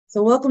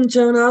So, welcome,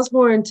 Joan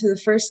Osborne, to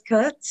the first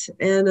cut,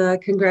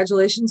 and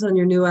congratulations on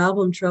your new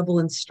album, Trouble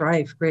and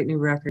Strife. Great new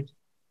record.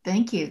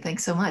 Thank you.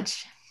 Thanks so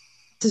much.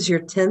 This is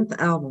your 10th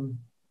album,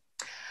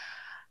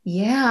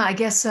 Yeah, I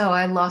guess so.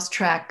 I lost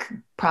track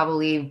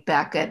probably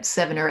back at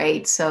seven or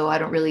eight, so I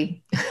don't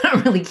really I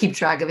don't really keep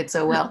track of it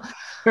so well.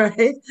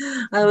 right?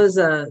 I was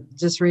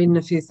just reading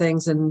a few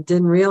things and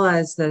didn't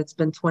realize that it's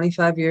been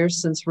 25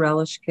 years since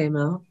Relish came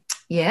out.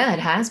 Yeah, it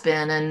has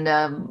been,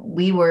 and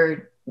we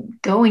were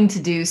going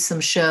to do some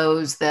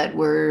shows that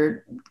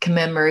were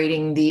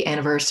commemorating the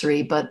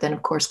anniversary, but then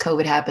of course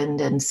COVID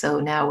happened, and so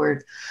now we're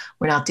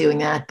not doing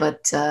that.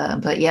 But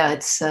yeah,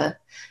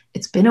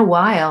 it's been a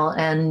while,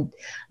 and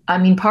I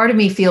mean, part of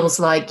me feels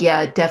like,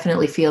 yeah, it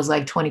definitely feels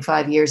like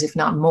 25 years, if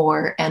not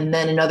more. And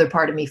then another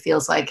part of me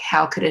feels like,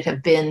 how could it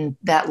have been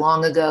that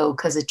long ago?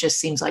 Because it just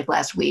seems like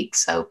last week.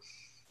 So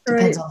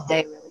depends Right. on the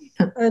day,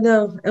 really. I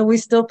know. And we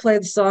still play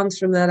the songs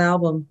from that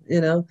album,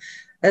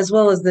 as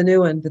well as the new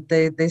one, but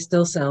they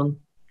still sound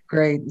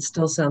great and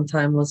still sound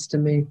timeless to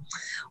me.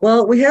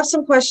 Well, we have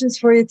some questions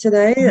for you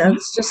today.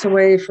 It's just a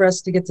way for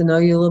us to get to know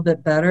you a little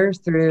bit better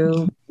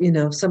through,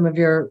 some of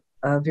your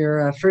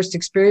first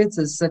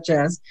experiences, such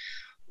as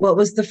what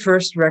was the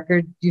first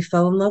record you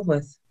fell in love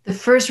with? The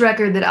first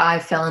record that I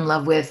fell in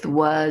love with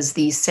was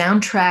the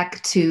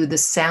soundtrack to The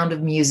Sound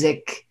of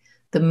Music,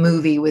 the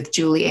movie with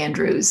Julie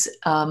Andrews.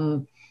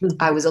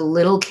 I was a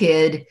little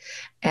kid,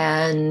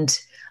 and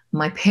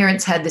my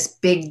parents had this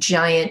big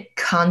giant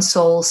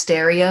console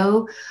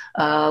stereo,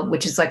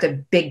 which is like a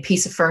big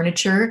piece of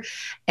furniture.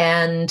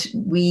 And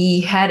we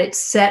had it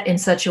set in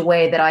such a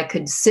way that I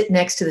could sit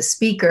next to the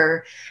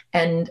speaker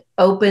and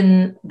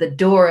open the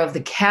door of the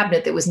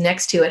cabinet that was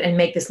next to it and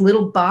make this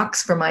little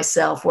box for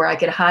myself where I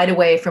could hide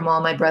away from all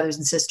my brothers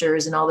and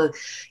sisters and all the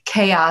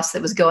chaos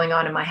that was going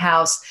on in my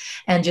house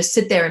and just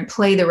sit there and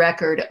play the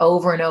record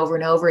over and over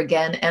and over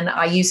again. And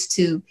I used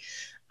to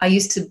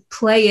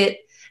play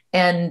it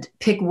and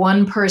pick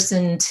one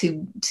person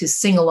to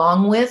sing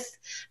along with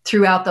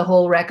throughout the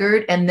whole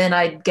record, and then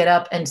I'd get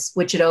up and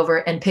switch it over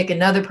and pick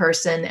another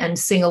person and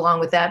sing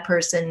along with that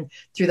person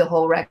through the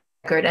whole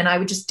record. And I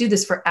would just do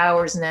this for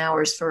hours and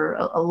hours for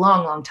a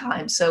long, long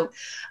time. So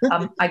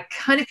I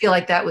kind of feel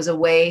like that was a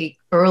way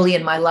early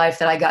in my life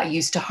that I got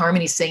used to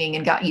harmony singing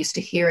and got used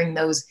to hearing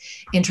those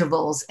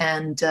intervals.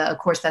 And of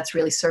course, that's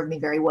really served me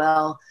very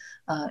well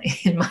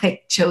in my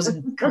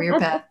chosen career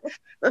path.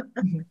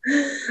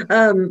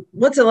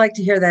 What's it like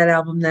to hear that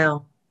album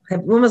now?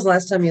 When was the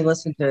last time you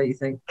listened to it, you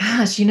think?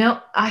 Gosh,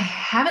 I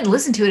haven't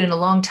listened to it in a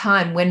long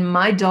time. When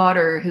my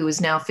daughter, who is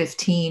now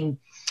 15,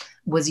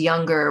 was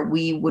younger,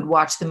 we would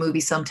watch the movie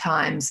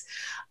sometimes.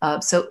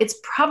 So it's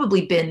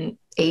probably been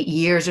 8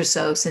 years or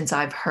so since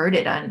I've heard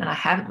it, and I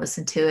haven't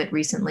listened to it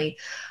recently.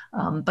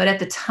 But at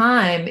the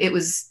time, it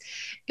was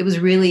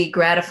really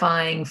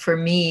gratifying for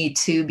me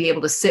to be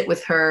able to sit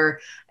with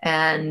her,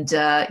 and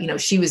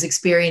she was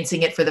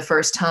experiencing it for the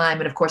first time,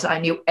 and of course I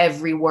knew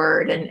every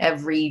word and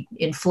every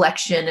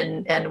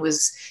inflection, and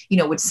was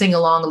would sing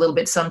along a little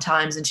bit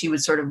sometimes, and she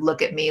would sort of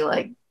look at me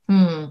like,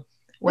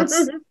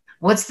 what's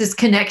what's this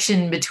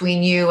connection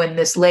between you and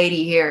this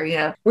lady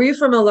here, Were you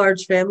from a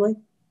large family?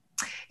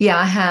 Yeah,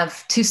 I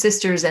have two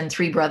sisters and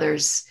three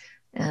brothers,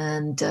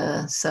 and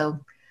so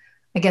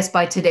I guess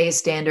by today's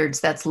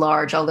standards, that's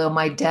large, although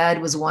my dad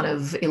was one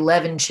of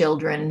 11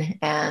 children,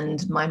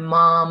 and my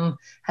mom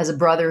has a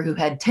brother who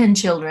had 10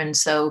 children.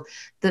 So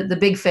the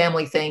big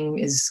family thing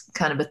is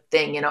kind of a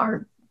thing in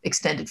our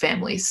extended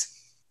families.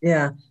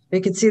 Yeah,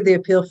 we could see the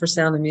appeal for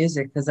Sound of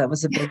Music because that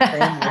was a big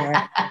family.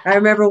 I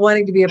remember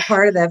wanting to be a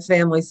part of that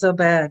family so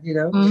bad.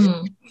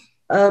 Mhm.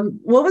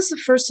 What was the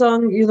first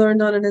song you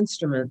learned on an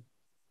instrument?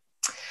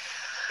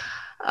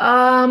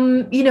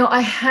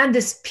 I had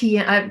this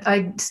piano.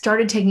 I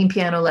started taking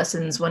piano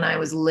lessons when I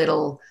was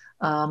little.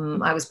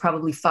 I was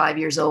probably 5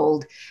 years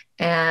old.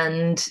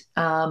 And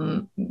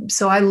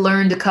so I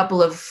learned a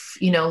couple of,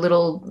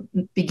 little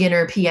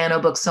beginner piano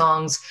book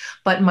songs.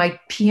 But my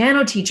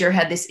piano teacher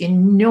had this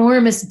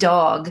enormous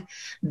dog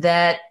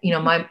that,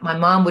 my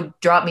mom would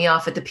drop me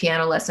off at the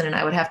piano lesson, and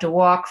I would have to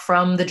walk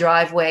from the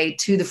driveway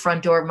to the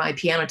front door of my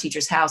piano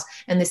teacher's house.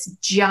 And this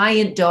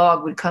giant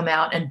dog would come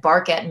out and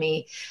bark at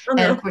me. Oh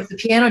And no. of course, the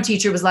piano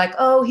teacher was like,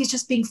 "Oh, he's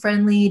just being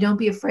friendly. Don't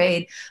be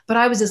afraid." But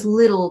I was this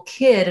little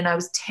kid, and I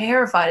was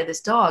terrified of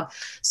this dog.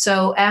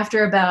 So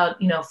after about,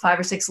 5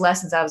 or 6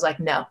 lessons, I was like,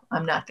 no,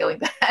 I'm not going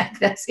back.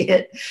 That's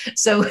it.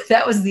 So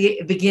that was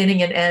the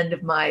beginning and end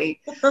of my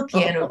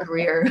piano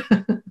career.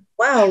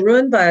 Wow,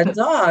 ruined by a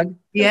dog. That's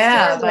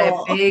Yeah, by a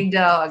terrible. big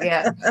dog.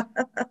 Yeah.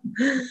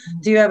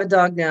 Do you have a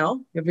dog now?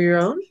 You have your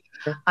own?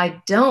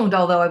 I don't,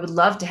 although I would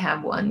love to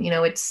have one.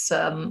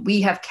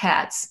 We have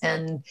cats,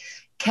 and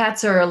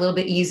cats are a little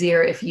bit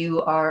easier if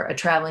you are a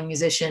traveling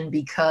musician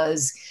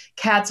because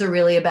cats are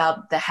really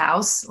about the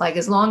house. Like,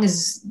 as long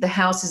as the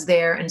house is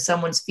there and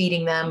someone's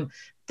feeding them,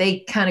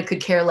 they kind of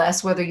could care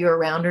less whether you're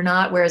around or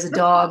not. Whereas a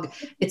dog,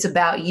 it's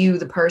about you,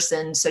 the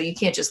person. So you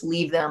can't just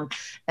leave them.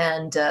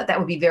 And that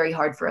would be very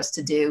hard for us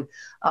to do.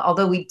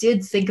 Although we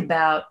did think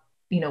about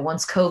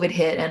once COVID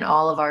hit and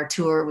all of our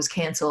tour was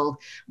canceled,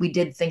 we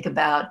did think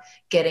about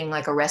getting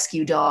like a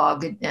rescue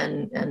dog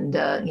and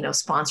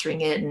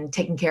sponsoring it and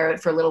taking care of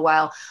it for a little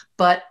while.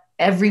 But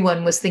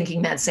everyone was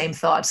thinking that same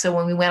thought. So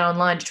when we went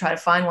online to try to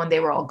find one,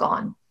 they were all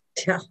gone.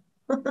 Yeah.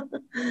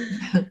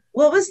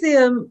 What was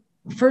the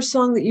first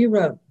song that you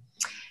wrote?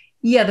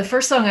 Yeah, the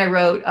first song I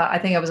wrote, I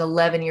think I was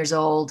 11 years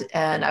old,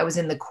 and I was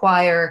in the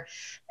choir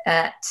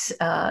at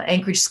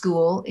Anchorage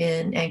School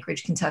in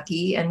Anchorage,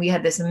 Kentucky. And we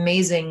had this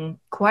amazing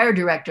choir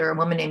director, a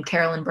woman named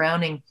Carolyn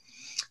Browning.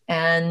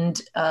 And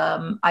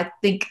I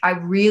think I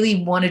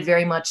really wanted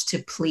very much to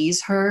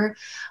please her.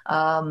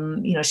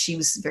 She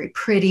was very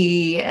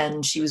pretty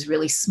and she was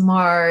really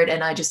smart.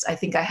 And I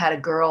think I had a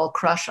girl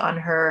crush on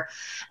her.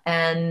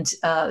 And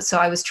so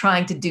I was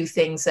trying to do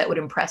things that would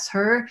impress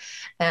her.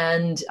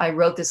 And I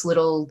wrote this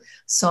little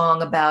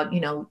song about,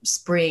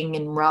 spring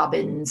and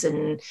robins.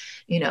 And,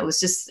 it was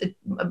just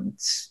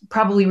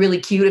probably really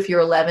cute if you're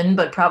 11,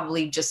 but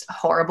probably just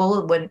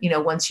horrible when,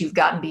 once you've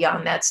gotten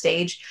beyond that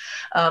stage.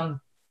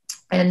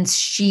 And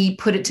she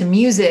put it to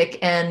music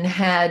and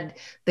had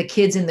the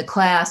kids in the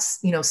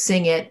class,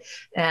 sing it.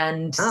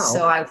 And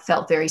so I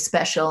felt very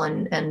special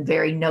and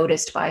very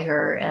noticed by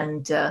her.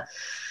 And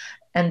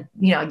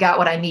I got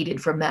what I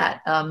needed from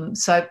that.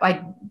 So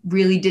I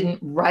really didn't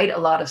write a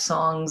lot of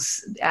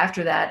songs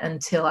after that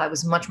until I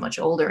was much, much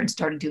older and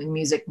started doing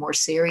music more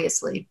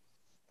seriously.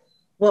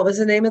 What was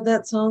the name of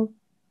that song?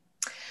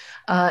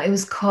 It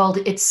was called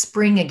It's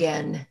Spring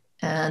Again.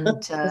 And,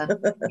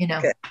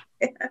 okay.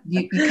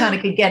 You kind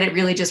of could get it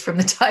really just from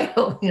the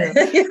title. Yeah,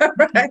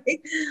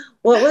 right.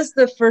 What was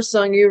the first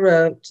song you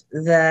wrote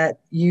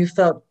that you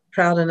felt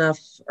proud enough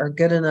or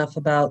good enough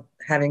about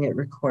having it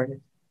recorded?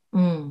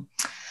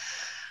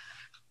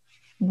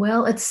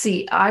 Well, let's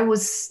see. I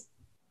was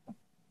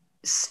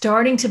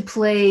starting to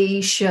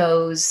play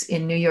shows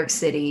in New York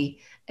City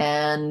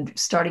and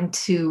starting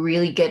to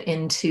really get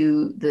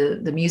into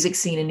the music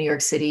scene in New York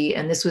City.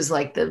 And this was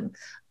like the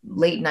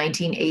late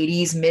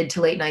 1980s, mid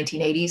to late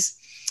 1980s.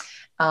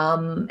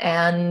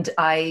 And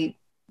I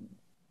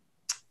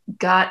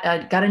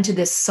got into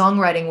this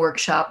songwriting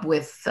workshop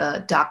with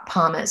Doc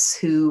Pomus,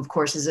 who of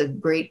course is a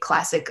great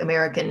classic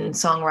American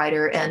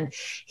songwriter, and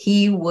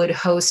he would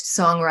host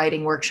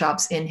songwriting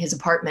workshops in his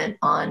apartment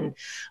on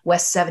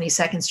West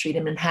 72nd Street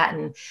in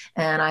Manhattan.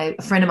 And a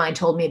friend of mine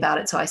told me about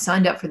it, so I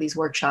signed up for these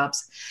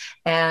workshops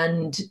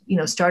and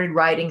started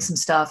writing some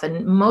stuff.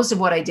 And most of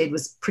what I did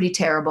was pretty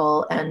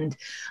terrible. And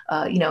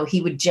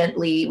he would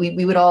gently,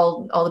 we would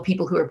all the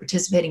people who were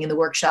participating in the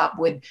workshop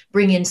would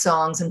bring in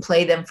songs and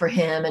play them for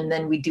him, and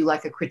then we'd do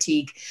like a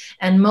critique.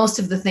 And most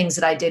of the things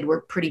that I did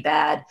were pretty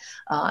bad.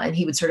 And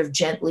he would sort of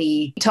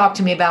gently talk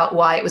to me about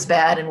why it was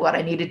bad and what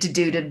I needed to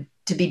do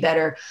to be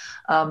better.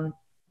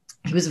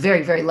 He was a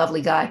very, very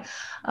lovely guy.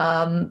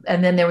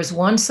 And then there was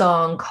one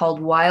song called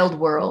Wild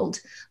World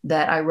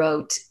that I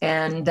wrote.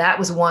 And that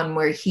was one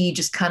where he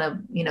just kind of,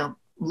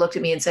 looked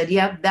at me and said,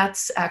 yeah,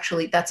 that's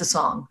a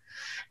song.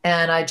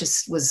 And I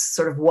just was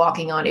sort of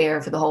walking on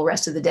air for the whole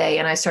rest of the day.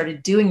 And I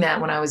started doing that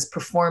when I was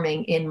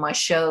performing in my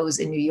shows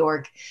in New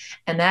York.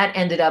 And that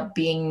ended up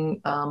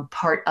being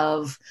part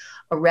of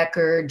a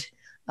record,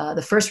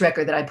 the first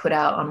record that I put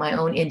out on my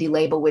own indie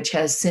label, which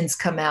has since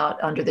come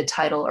out under the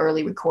title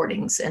Early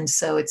Recordings. And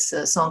so it's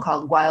a song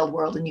called Wild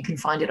World, and you can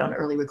find it on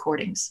Early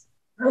Recordings.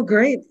 Oh,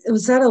 great.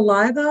 Was that a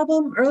live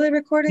album, Early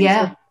Recordings?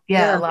 Yeah,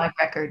 a live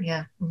record,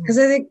 yeah. Because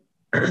I think,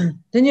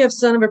 didn't you have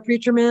Son of a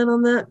Preacher Man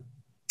on that?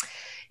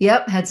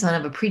 Yep, had Son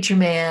of a Preacher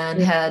Man,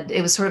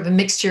 it was sort of a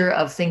mixture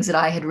of things that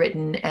I had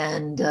written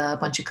and a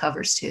bunch of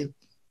covers too.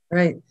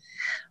 Right.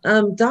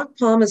 Doc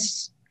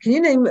Pomus, can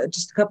you name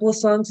just a couple of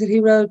songs that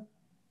he wrote?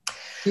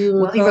 He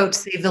wrote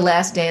Save the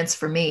Last Dance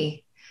for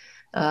Me,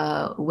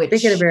 which...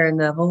 Speaking of Baron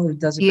Neville, who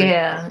does a great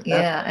job.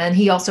 And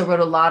he also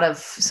wrote a lot of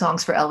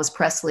songs for Elvis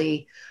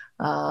Presley.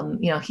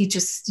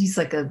 He's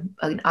like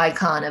an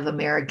icon of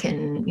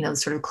American,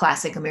 sort of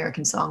classic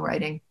American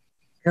songwriting.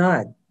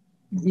 God.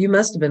 You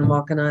must have been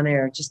walking on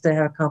air just to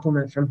have a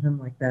compliment from him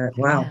like that.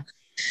 Wow.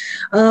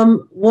 Yeah.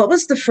 What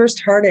was the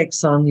first heartache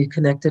song you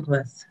connected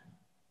with?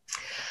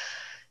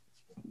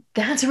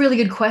 That's a really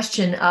good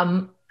question.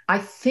 I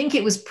think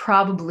it was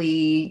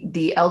probably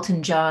the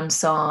Elton John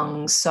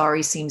song,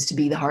 Sorry Seems to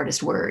Be the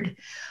Hardest Word.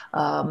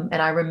 And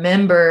I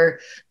remember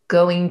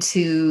going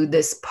to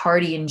this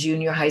party in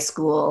junior high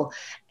school,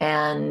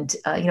 and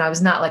I was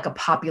not like a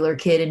popular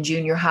kid in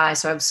junior high,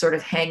 so I was sort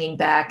of hanging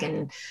back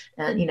and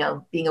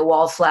being a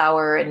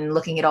wallflower and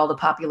looking at all the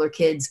popular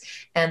kids,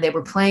 and they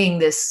were playing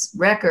this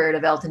record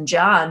of Elton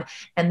John,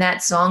 and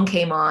that song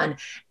came on,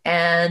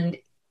 and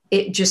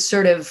it just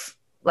sort of,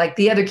 like,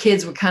 the other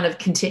kids were kind of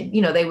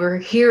they were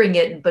hearing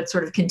it but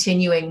sort of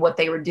continuing what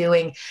they were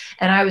doing,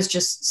 and I was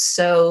just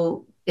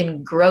so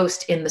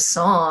engrossed in the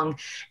song,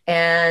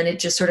 and it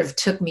just sort of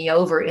took me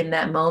over in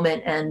that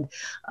moment. And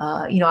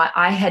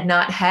I had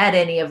not had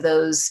any of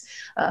those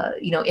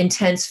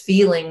intense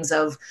feelings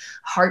of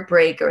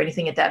heartbreak or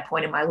anything at that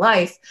point in my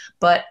life,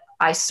 but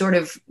I sort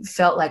of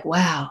felt like,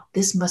 wow,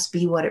 this must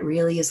be what it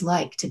really is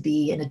like to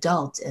be an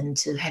adult and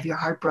to have your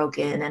heart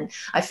broken. And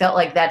I felt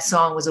like that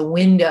song was a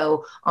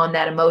window on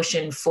that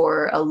emotion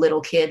for a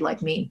little kid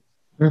like me.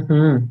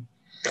 Mm-hmm.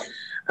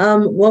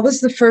 What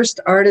was the first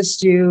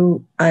artist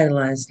you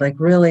idolized, like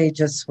really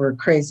just were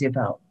crazy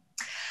about?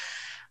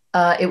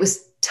 It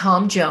was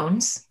Tom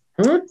Jones.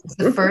 It's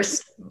the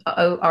first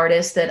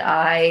artist that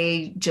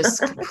I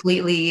just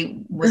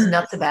completely was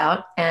nuts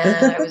about. And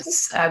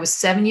I was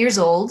 7 years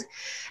old,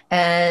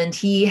 and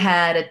he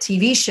had a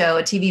TV show,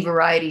 a TV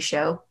variety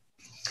show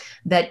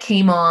that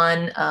came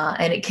on,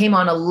 and it came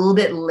on a little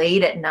bit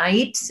late at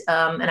night.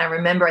 And I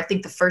remember, I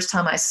think the first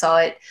time I saw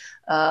it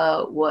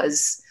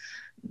was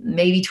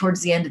maybe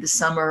towards the end of the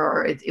summer,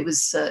 or it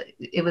was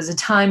a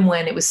time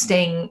when it was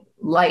staying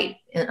light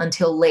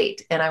until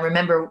late. And I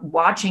remember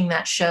watching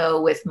that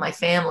show with my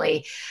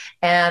family,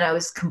 and I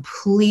was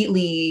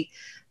completely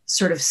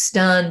sort of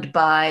stunned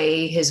by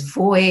his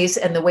voice,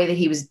 and the way that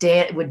he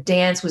would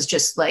dance was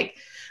just like,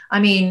 I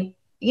mean,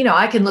 you know,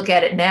 I can look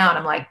at it now and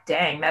I'm like,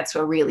 dang, that's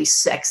a really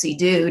sexy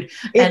dude.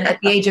 Yeah. And at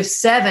the age of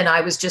 7, I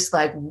was just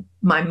like,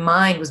 my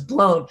mind was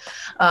blown.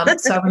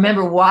 So I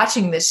remember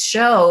watching this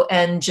show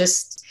and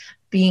just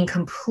being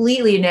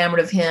completely enamored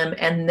of him.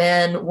 And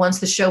then once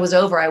the show was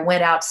over, I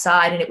went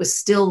outside and it was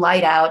still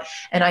light out.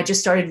 And I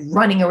just started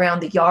running around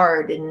the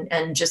yard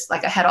and just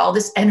like I had all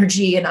this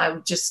energy and I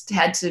just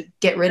had to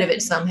get rid of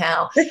it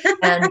somehow.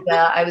 And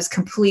I was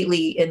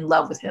completely in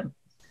love with him.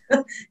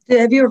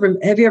 Have you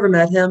ever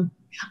met him?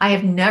 I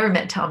have never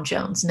met Tom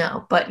Jones,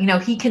 no, but you know,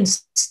 he can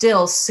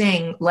still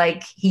sing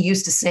like he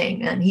used to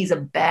sing, and he's a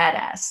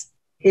badass.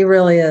 He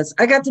really is.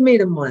 I got to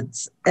meet him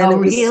once, and Oh, it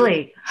was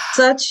really?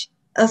 such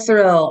a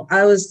thrill.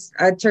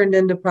 I turned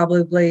into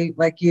probably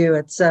like you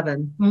at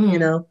 7. You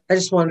know, I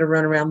just wanted to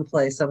run around the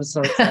place. I was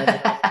so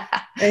excited.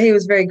 And he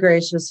was very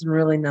gracious and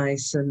really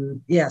nice.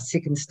 And yes, he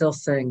can still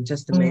sing.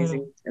 Just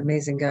amazing,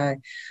 amazing guy.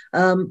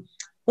 What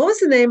was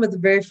the name of the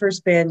very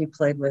first band you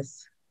played with?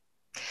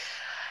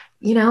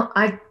 You know,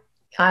 I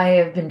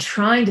have been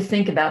trying to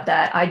think about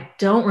that. I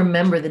don't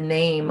remember the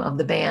name of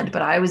the band,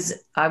 but I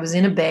was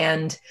in a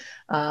band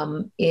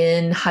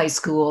in high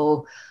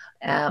school.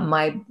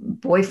 My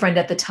boyfriend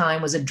at the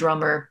time was a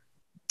drummer,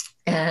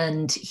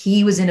 and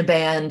he was in a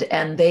band,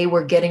 and they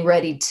were getting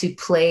ready to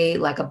play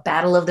like a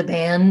battle of the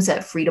bands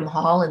at Freedom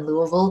Hall in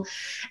Louisville.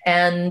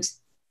 And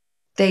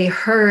they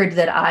heard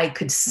that I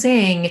could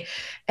sing.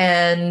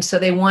 And so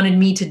they wanted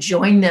me to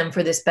join them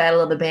for this battle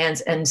of the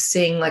bands and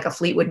sing like a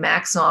Fleetwood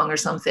Mac song or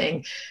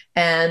something.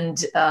 And,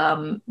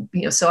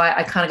 you know, so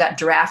I kind of got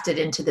drafted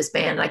into this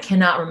band. I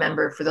cannot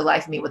remember for the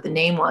life of me what the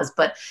name was,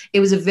 but it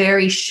was a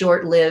very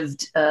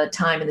short-lived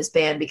time in this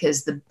band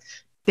because the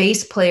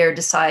bass player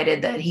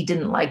decided that he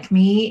didn't like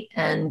me.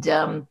 And,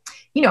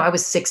 you know, I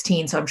was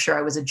 16, so I'm sure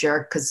I was a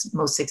jerk because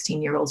most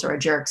 16-year-olds are a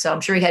jerk. So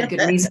I'm sure he had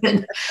good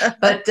reason.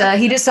 But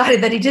he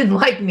decided that he didn't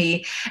like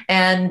me.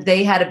 And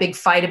they had a big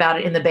fight about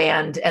it in the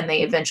band. And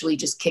they eventually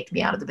just kicked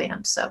me out of the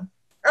band. So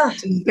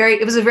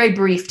it was a very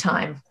brief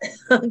time.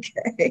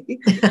 Okay.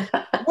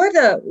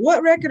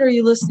 What record are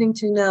you listening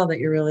to now that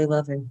you're really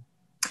loving?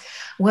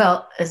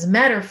 Well, as a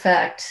matter of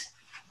fact,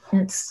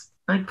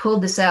 I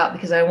pulled this out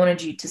because I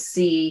wanted you to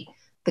see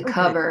the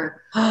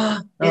cover.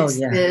 It's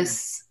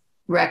this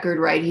record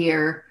right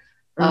here,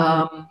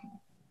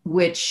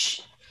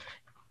 which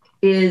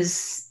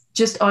is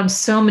just on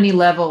so many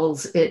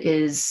levels. It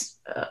is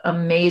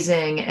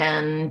amazing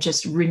and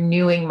just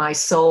renewing my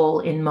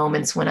soul in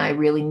moments when I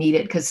really need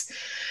it. Because,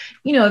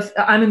 you know, if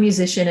I'm a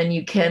musician and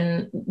you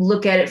can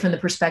look at it from the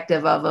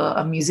perspective of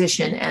a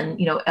musician, and,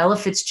 you know, Ella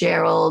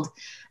Fitzgerald,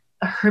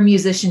 her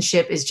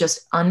musicianship is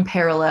just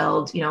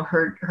unparalleled. You know,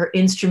 her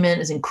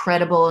instrument is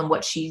incredible, and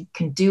what she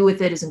can do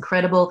with it is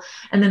incredible.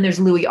 And then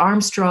there's Louis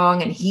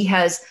Armstrong, and he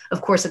has,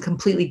 of course, a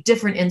completely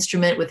different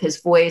instrument with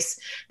his voice,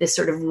 this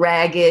sort of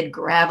ragged,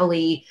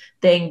 gravelly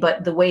thing.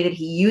 But the way that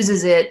he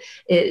uses it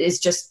is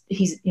just,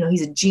 he's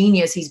a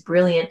genius. He's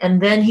brilliant.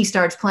 And then he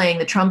starts playing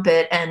the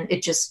trumpet, and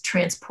it just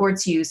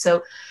transports you.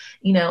 So,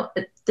 you know,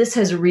 this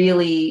has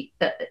really,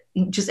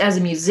 just as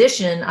a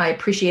musician, I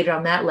appreciate it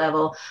on that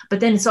level.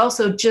 But then it's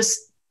also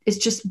it's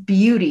just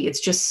beauty. It's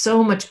just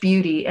so much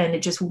beauty, and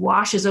it just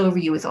washes over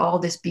you with all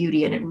this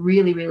beauty. And it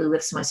really, really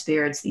lifts my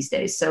spirits these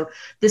days. So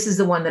this is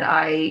the one that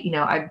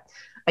I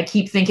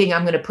keep thinking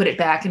I'm going to put it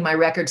back in my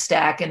record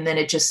stack, and then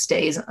it just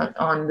stays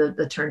on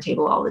the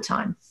turntable all the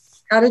time.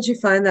 How did you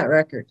find that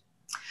record?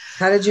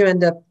 How did you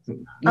end up?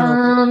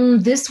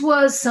 This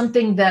was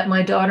something that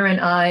my daughter and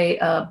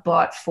I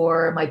bought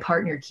for my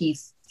partner,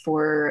 Keith,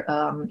 for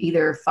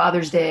either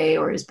Father's Day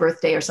or his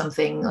birthday or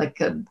something, like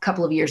a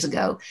couple of years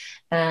ago.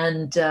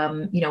 And,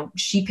 you know,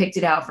 she picked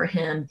it out for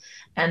him.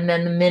 And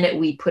then the minute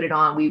we put it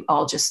on, we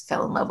all just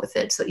fell in love with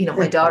it. So, you know,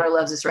 my daughter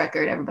loves this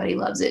record. Everybody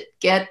loves it.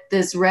 Get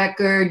this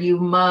record. You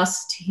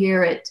must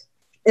hear it.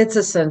 It's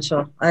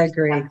essential. I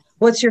agree. Yeah.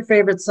 What's your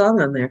favorite song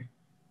on there?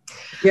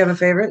 Do you have a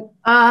favorite?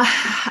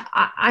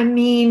 I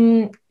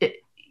mean,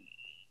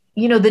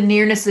 you know, The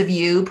Nearness of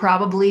You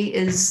probably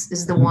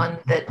is the one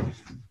that,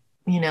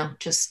 you know,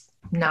 just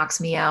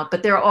knocks me out,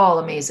 but they're all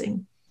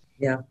amazing.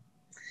 Yeah.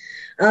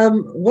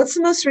 What's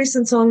the most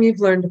recent song you've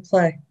learned to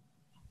play?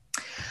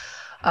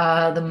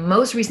 The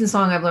most recent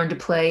song I've learned to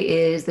play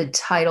is the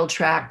title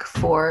track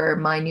for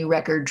my new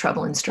record,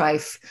 Trouble and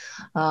Strife.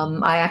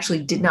 I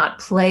actually did not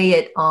play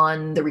it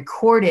on the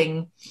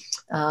recording.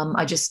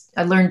 I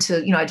learned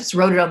to, I just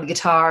wrote it on the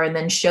guitar and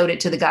then showed it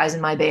to the guys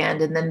in my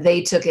band, and then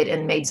they took it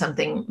and made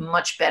something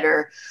much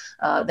better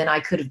than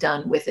I could have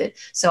done with it.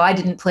 So I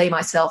didn't play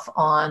myself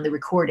on the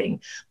recording,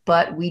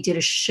 but we did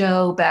a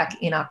show back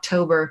in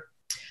October.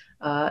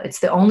 It's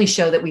the only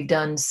show that we've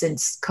done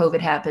since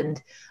COVID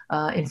happened,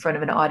 in front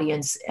of an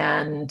audience.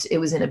 And it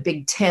was in a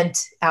big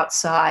tent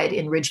outside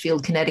in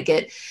Ridgefield,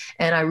 Connecticut.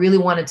 And I really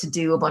wanted to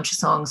do a bunch of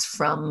songs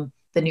from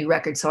the new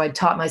record. So I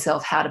taught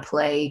myself how to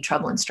play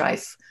Trouble and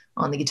Strife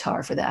on the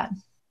guitar for that.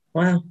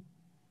 Wow.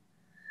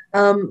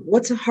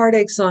 What's a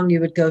heartache song you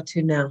would go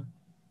to now?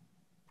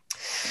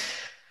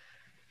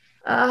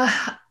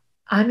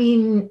 I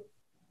mean,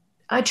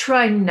 I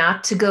try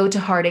not to go to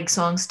heartache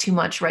songs too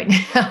much right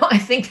now. I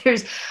think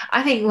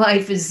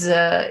life is,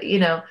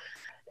 I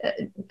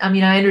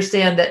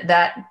understand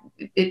that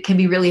it can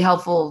be really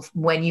helpful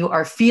when you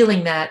are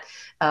feeling that,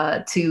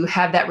 to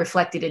have that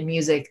reflected in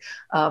music.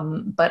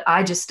 But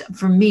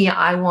for me,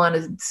 I want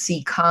to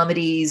see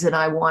comedies, and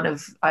I want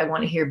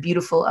to hear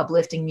beautiful,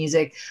 uplifting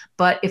music.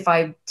 But if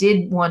I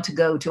did want to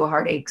go to a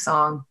heartache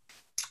song,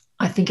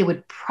 I think it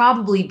would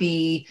probably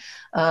be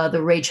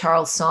the Ray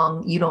Charles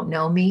song, "You Don't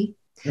Know Me."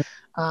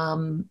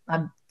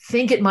 I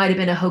think it might have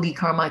been a Hoagie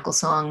Carmichael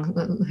song.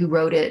 Who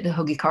wrote it?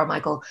 Hoagie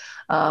Carmichael.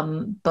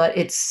 But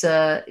it's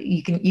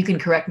you can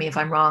correct me if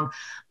I'm wrong,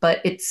 but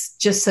it's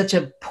just such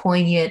a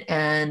poignant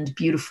and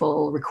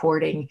beautiful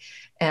recording.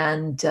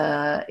 And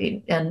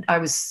I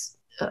was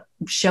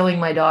showing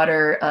my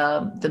daughter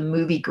the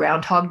movie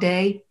Groundhog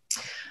Day,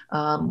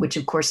 which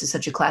of course is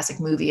such a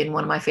classic movie and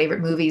one of my favorite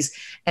movies.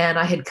 And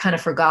I had kind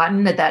of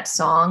forgotten that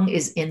song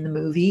is in the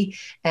movie.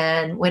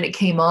 And when it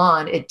came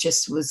on, it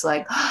just was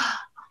like, oh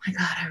my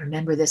God, I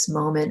remember this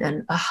moment.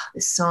 And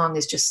this song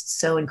is just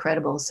so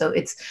incredible. So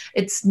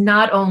it's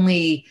not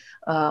only,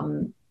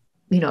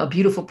 a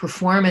beautiful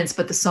performance,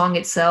 but the song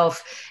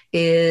itself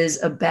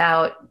is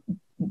about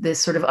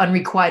this sort of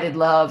unrequited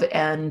love,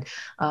 and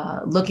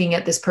looking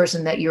at this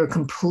person that you're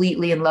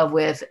completely in love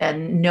with,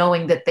 and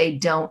knowing that they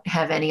don't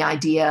have any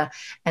idea,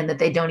 and that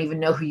they don't even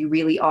know who you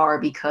really are,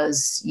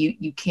 because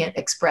you can't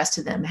express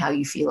to them how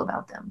you feel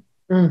about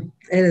them.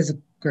 It is a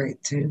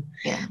great tune.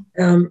 Yeah.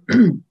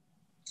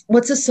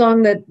 What's a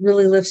song that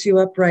really lifts you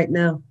up right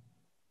now?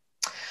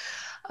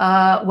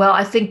 Well,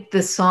 I think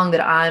the song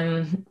that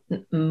I'm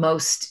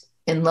most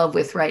in love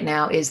with right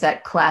now is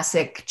that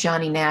classic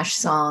Johnny Nash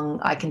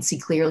song, "I Can See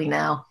Clearly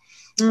Now."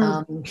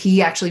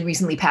 He actually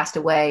recently passed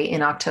away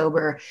in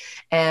October.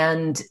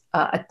 And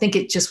I think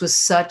it just was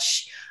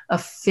such a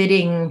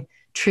fitting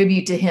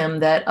tribute to him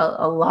that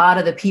a lot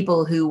of the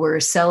people who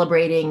were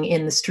celebrating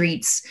in the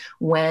streets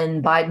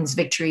when Biden's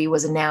victory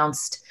was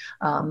announced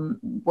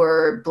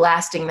were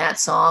blasting that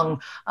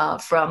song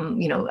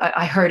from,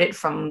 I heard it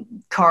from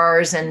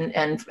cars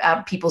and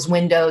out people's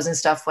windows and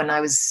stuff when I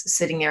was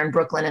sitting there in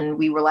Brooklyn, and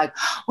we were like,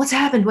 what's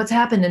happened? What's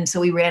happened? And so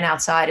we ran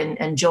outside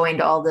and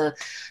joined all the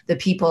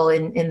people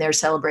in their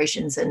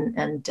celebrations.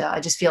 And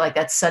I just feel like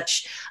that's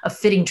such a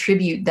fitting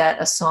tribute,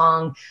 that a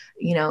song,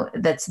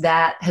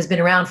 that has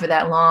been around for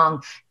that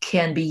long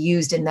can be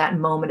used in that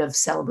moment of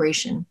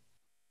celebration.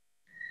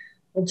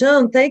 Well,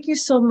 Joan, thank you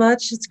so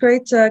much. It's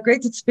great to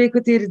speak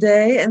with you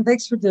today, and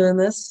thanks for doing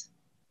this.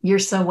 You're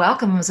so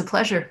welcome. It was a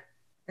pleasure.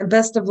 And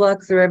best of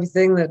luck through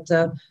everything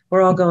that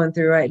we're all going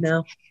through right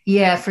now.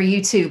 Yeah, for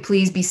you too.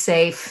 Please be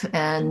safe,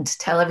 and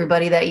tell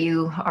everybody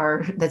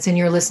that's in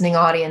your listening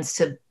audience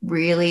to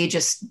really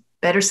just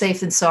better safe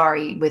than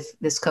sorry with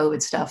this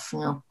COVID stuff.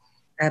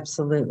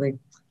 Absolutely.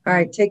 All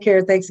right. Take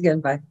care. Thanks again.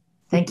 Bye.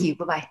 Thank you.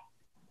 Bye-bye.